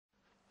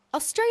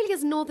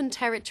Australia's Northern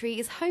Territory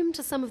is home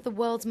to some of the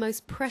world's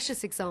most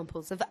precious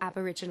examples of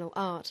Aboriginal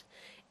art.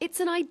 It's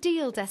an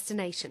ideal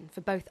destination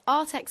for both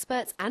art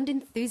experts and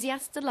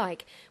enthusiasts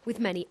alike, with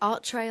many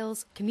art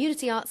trails,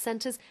 community art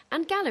centres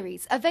and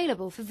galleries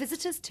available for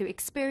visitors to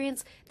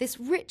experience this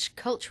rich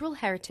cultural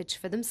heritage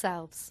for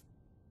themselves.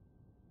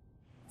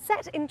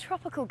 Set in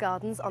tropical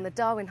gardens on the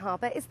Darwin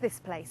Harbour is this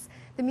place,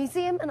 the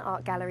Museum and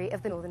Art Gallery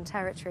of the Northern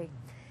Territory.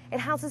 It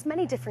houses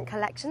many different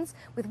collections,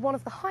 with one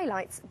of the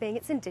highlights being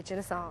its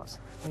Indigenous art.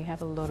 We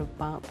have a lot of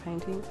bark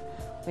paintings,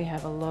 we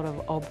have a lot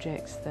of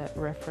objects that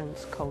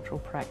reference cultural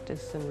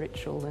practice and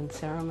ritual and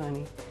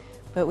ceremony,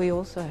 but we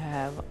also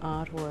have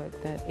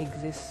artwork that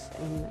exists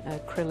in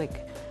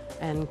acrylic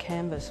and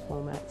canvas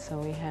format, so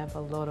we have a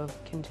lot of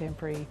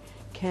contemporary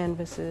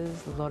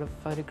canvases, a lot of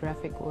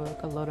photographic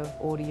work, a lot of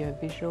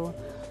audio-visual,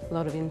 a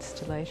lot of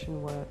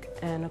installation work,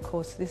 and of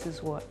course this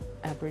is what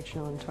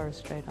Aboriginal and Torres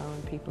Strait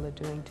Island people are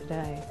doing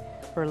today.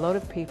 For a lot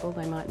of people,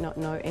 they might not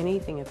know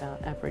anything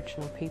about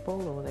Aboriginal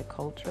people or their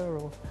culture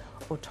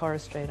or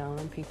Torres Strait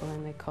Island people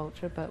and their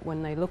culture, but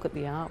when they look at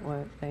the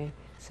artwork they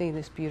see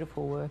this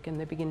beautiful work and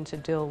they begin to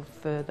delve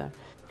further.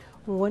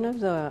 One of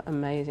the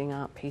amazing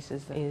art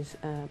pieces is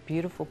a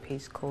beautiful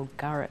piece called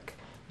Gurrick,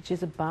 which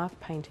is a bark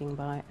painting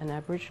by an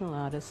Aboriginal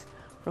artist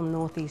from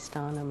northeast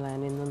Arnhem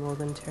Land in the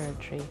Northern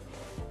Territory.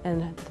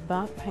 And the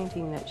bark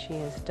painting that she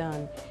has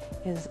done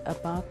is a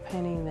bark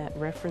painting that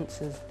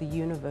references the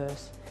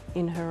universe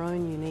in her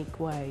own unique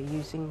way,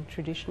 using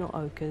traditional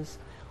ochres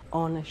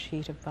on a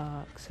sheet of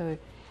bark. So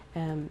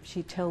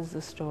she tells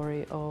the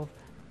story of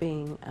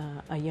being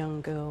a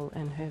young girl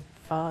and her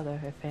father,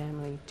 her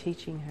family,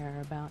 teaching her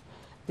about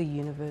the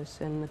universe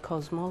and the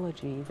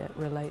cosmology that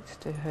relates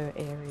to her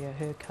area,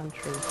 her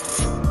country.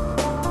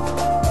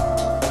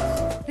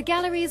 The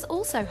gallery is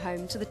also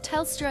home to the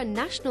Telstra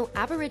National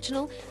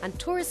Aboriginal and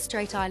Torres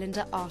Strait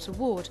Islander Art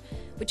Award,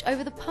 which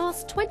over the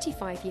past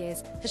 25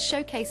 years has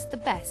showcased the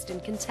best in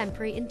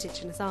contemporary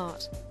Indigenous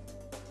art.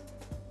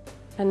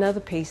 Another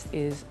piece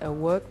is a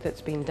work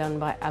that's been done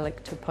by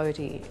Alec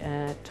Tupoti,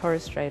 a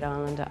Torres Strait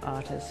Islander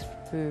artist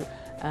who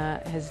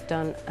has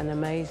done an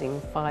amazing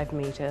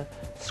 5-metre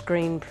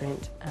screen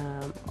print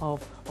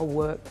of a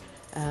work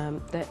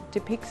that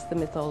depicts the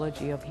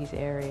mythology of his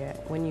area.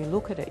 When you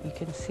look at it, you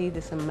can see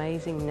this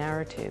amazing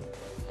narrative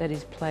that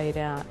is played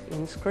out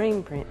in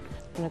screen print.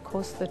 And of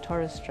course the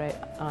Torres Strait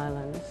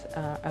Islands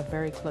are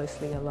very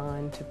closely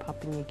aligned to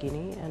Papua New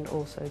Guinea and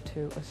also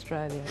to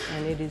Australia,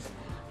 and it is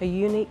a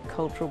unique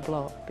cultural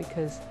block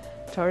because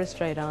Torres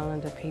Strait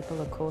Islander people,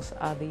 of course,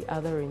 are the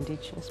other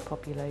Indigenous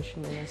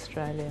population in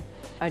Australia.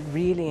 I'd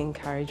really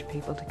encourage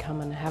people to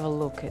come and have a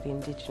look at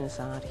Indigenous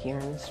art here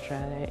in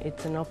Australia.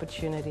 It's an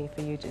opportunity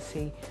for you to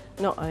see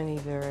not only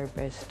the very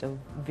best of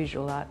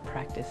visual art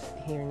practice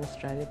here in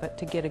Australia, but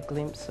to get a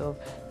glimpse of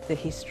the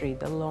history,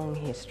 the long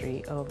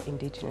history of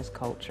Indigenous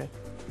culture.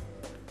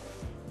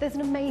 There's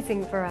an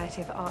amazing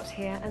variety of art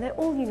here, and they're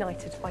all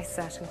united by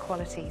certain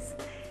qualities.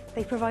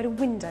 They provide a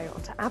window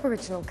onto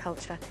Aboriginal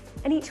culture,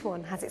 and each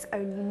one has its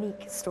own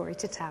unique story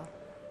to tell.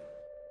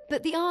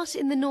 But the art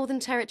in the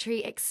Northern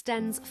Territory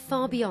extends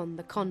far beyond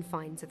the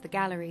confines of the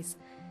galleries.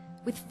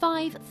 With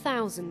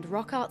 5,000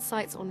 rock art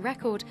sites on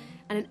record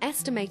and an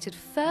estimated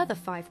further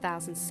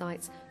 5,000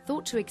 sites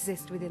thought to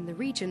exist within the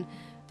region,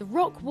 the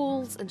rock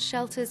walls and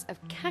shelters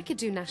of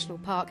Kakadu National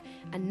Park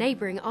and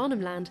neighbouring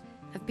Arnhem Land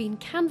have been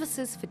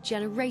canvases for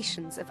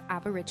generations of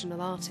Aboriginal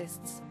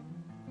artists.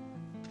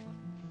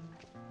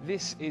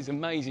 This is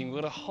amazing.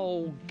 We've got a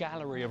whole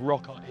gallery of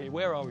rock art here.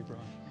 Where are we,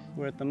 Brian?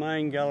 We're at the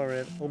main gallery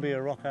at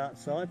Albia rock art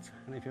sites,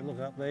 and if you look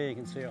up there you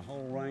can see a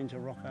whole range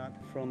of rock art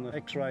from the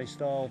X-ray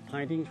style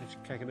paintings, which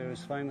Kakadu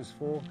is famous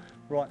for,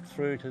 right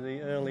through to the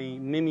early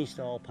Mimi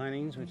style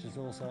paintings, which is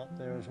also up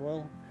there as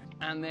well.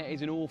 And there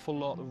is an awful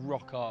lot of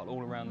rock art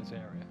all around this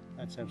area.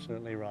 That's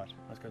absolutely right.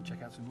 Let's go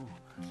check out some more.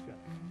 Let's go.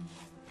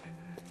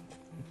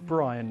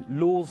 Brian,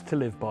 laws to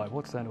live by,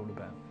 what's that all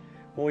about?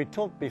 Well, we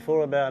talked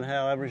before about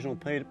how Aboriginal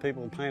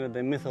people painted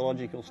their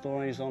mythological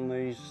stories on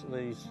these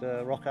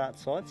rock art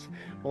sites.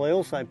 Well, they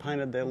also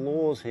painted their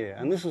laws here,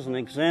 and this is an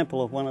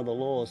example of one of the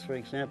laws. For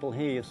example,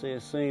 here you see a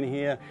scene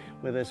here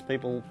where there's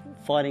people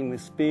fighting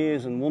with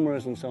spears and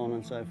woomeras and so on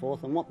and so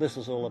forth, and what this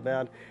is all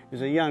about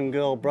is a young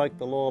girl broke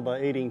the law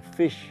by eating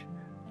fish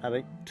at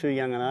too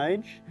young an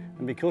age,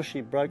 and because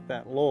she broke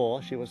that law,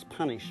 she was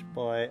punished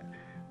by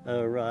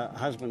her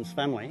husband's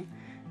family.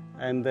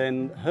 And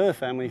then her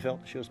family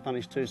felt she was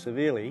punished too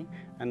severely,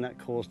 and that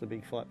caused a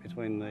big fight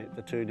between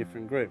the two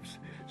different groups.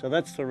 So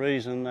that's the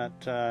reason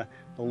that the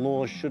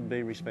laws should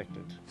be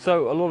respected.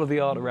 So a lot of the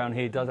art around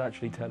here does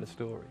actually tell a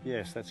story?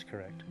 Yes, that's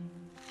correct.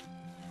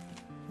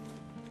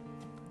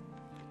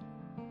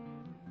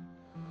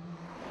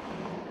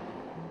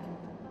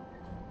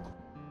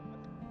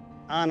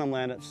 Arnhem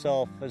Land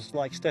itself is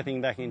like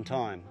stepping back in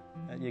time.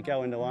 You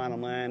go into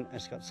Arnhem Land,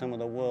 it's got some of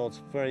the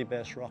world's very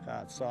best rock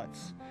art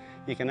sites.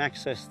 You can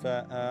access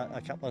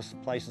a couple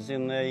of places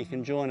in there. You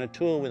can join a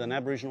tour with an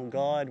Aboriginal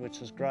guide, which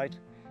is great.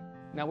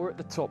 Now we're at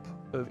the top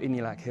of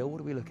Inyalak Hill.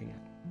 What are we looking at?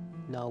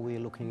 Now we're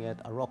looking at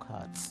a rock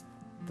arts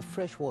the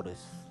fresh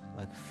waters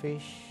like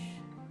fish,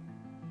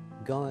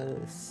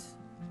 gulls,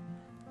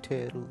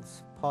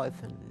 turtles,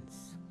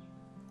 pythons,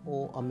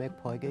 or a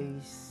magpie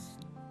geese,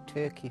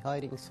 turkey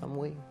hiding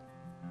somewhere,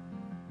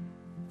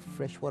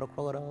 freshwater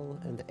crocodile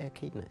and the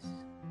echidnas.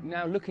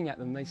 Now looking at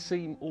them, they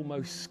seem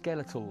almost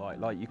skeletal-like,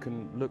 like you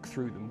can look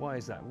through them. Why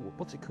is that?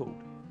 What's it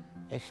called?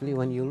 Actually,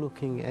 when you're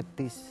looking at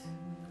this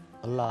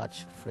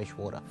large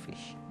freshwater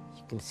fish,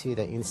 you can see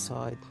the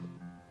inside,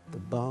 the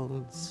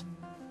bones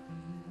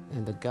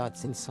and the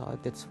guts inside.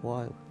 That's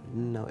why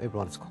now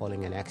everyone's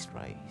calling it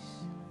X-rays.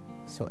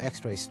 So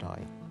X-ray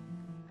style.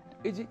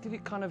 Did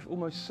it kind of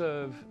almost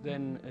serve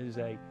then as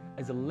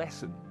a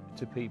lesson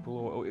to people,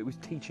 or it was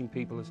teaching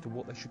people as to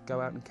what they should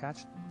go out and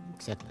catch?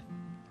 Exactly.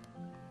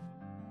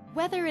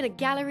 Whether in a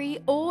gallery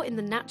or in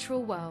the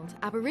natural world,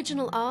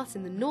 Aboriginal art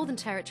in the Northern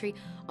Territory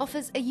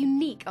offers a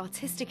unique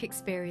artistic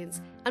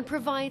experience and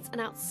provides an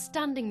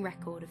outstanding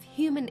record of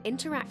human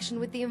interaction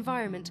with the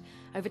environment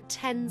over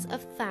tens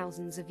of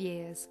thousands of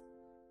years.